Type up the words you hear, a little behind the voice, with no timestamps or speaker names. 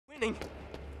winning.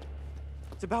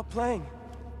 It's about playing.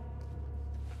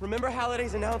 Remember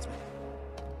Halliday's announcement?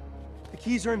 The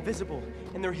keys are invisible,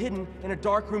 and they're hidden in a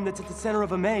dark room that's at the center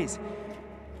of a maze.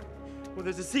 Well,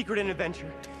 there's a secret in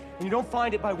adventure, and you don't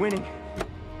find it by winning.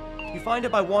 You find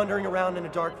it by wandering around in a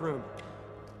dark room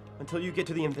until you get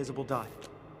to the invisible dot.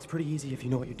 It's pretty easy if you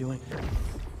know what you're doing.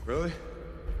 Really?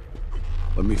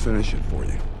 Let me finish it for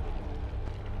you.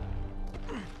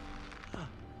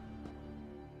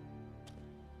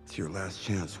 It's your last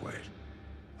chance, Wade.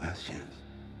 Last chance.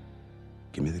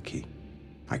 Give me the key.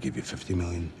 I give you 50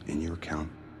 million in your account.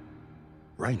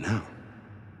 Right now.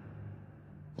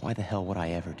 Why the hell would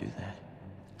I ever do that?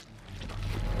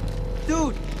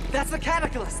 Dude, that's the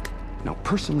catalyst! Now,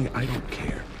 personally, I don't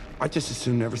care. I just as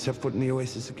soon never set foot in the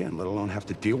Oasis again, let alone have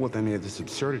to deal with any of this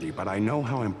absurdity, but I know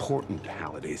how important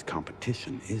Halliday's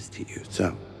competition is to you,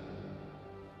 so...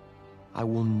 I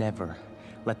will never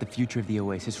let the future of the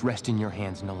Oasis rest in your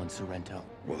hands, Nolan Sorrento.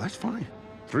 Well, that's fine.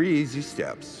 3 easy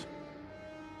steps.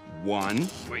 1.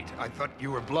 Wait, I thought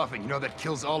you were bluffing. You know that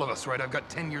kills all of us, right? I've got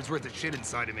 10 years worth of shit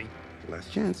inside of me.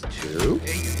 Last chance. 2.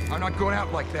 Hey, I'm not going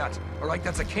out like that. All right,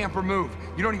 that's a camper move.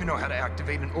 You don't even know how to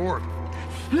activate an orb.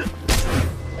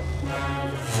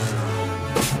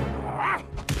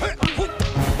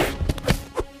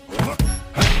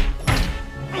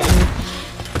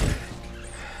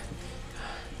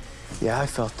 Yeah, I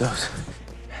felt those.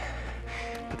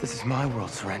 But this is my world,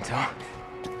 Sorrento.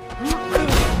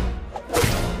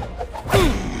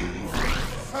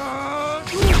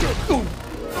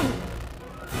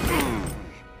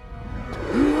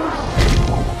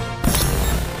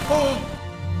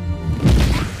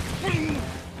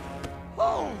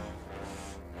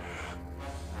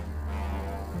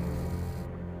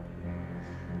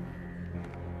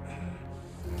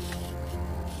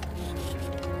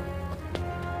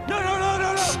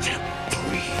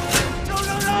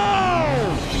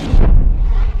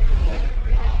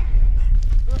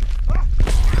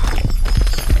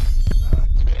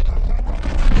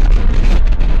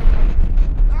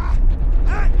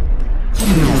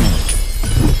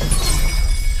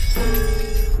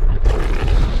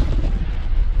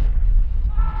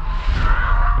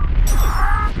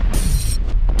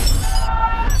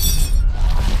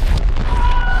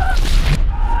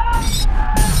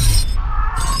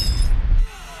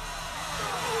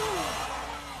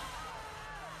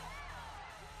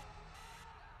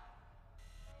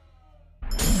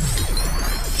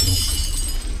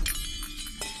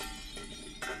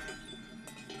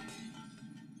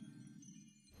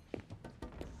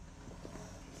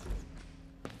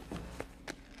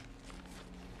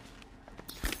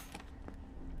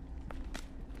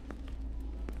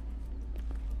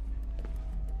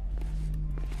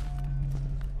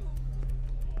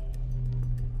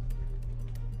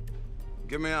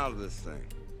 Get me out of this thing.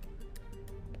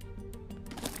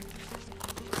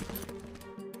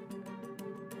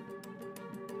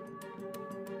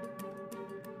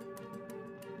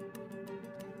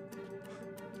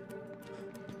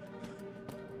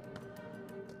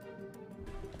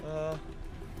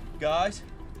 Guys?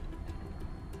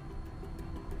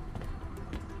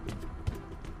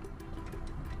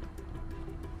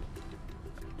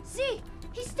 See,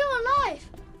 he's still alive!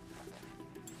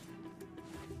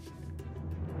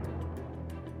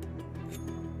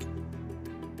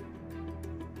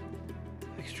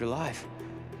 Extra life.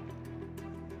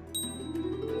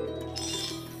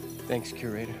 Thanks,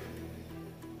 Curator.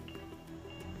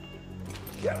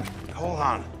 Yeah, hold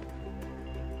on.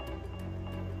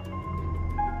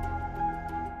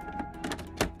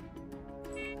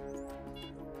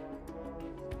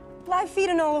 Live feed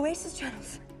on all Oasis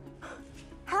channels.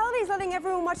 Halliday's letting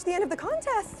everyone watch the end of the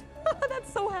contest.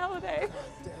 That's so Halliday.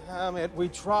 Damn it, we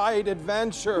tried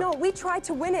adventure. No, we tried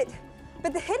to win it.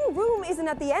 But the hidden room isn't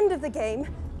at the end of the game.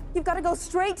 You've got to go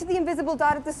straight to the invisible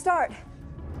dot at the start.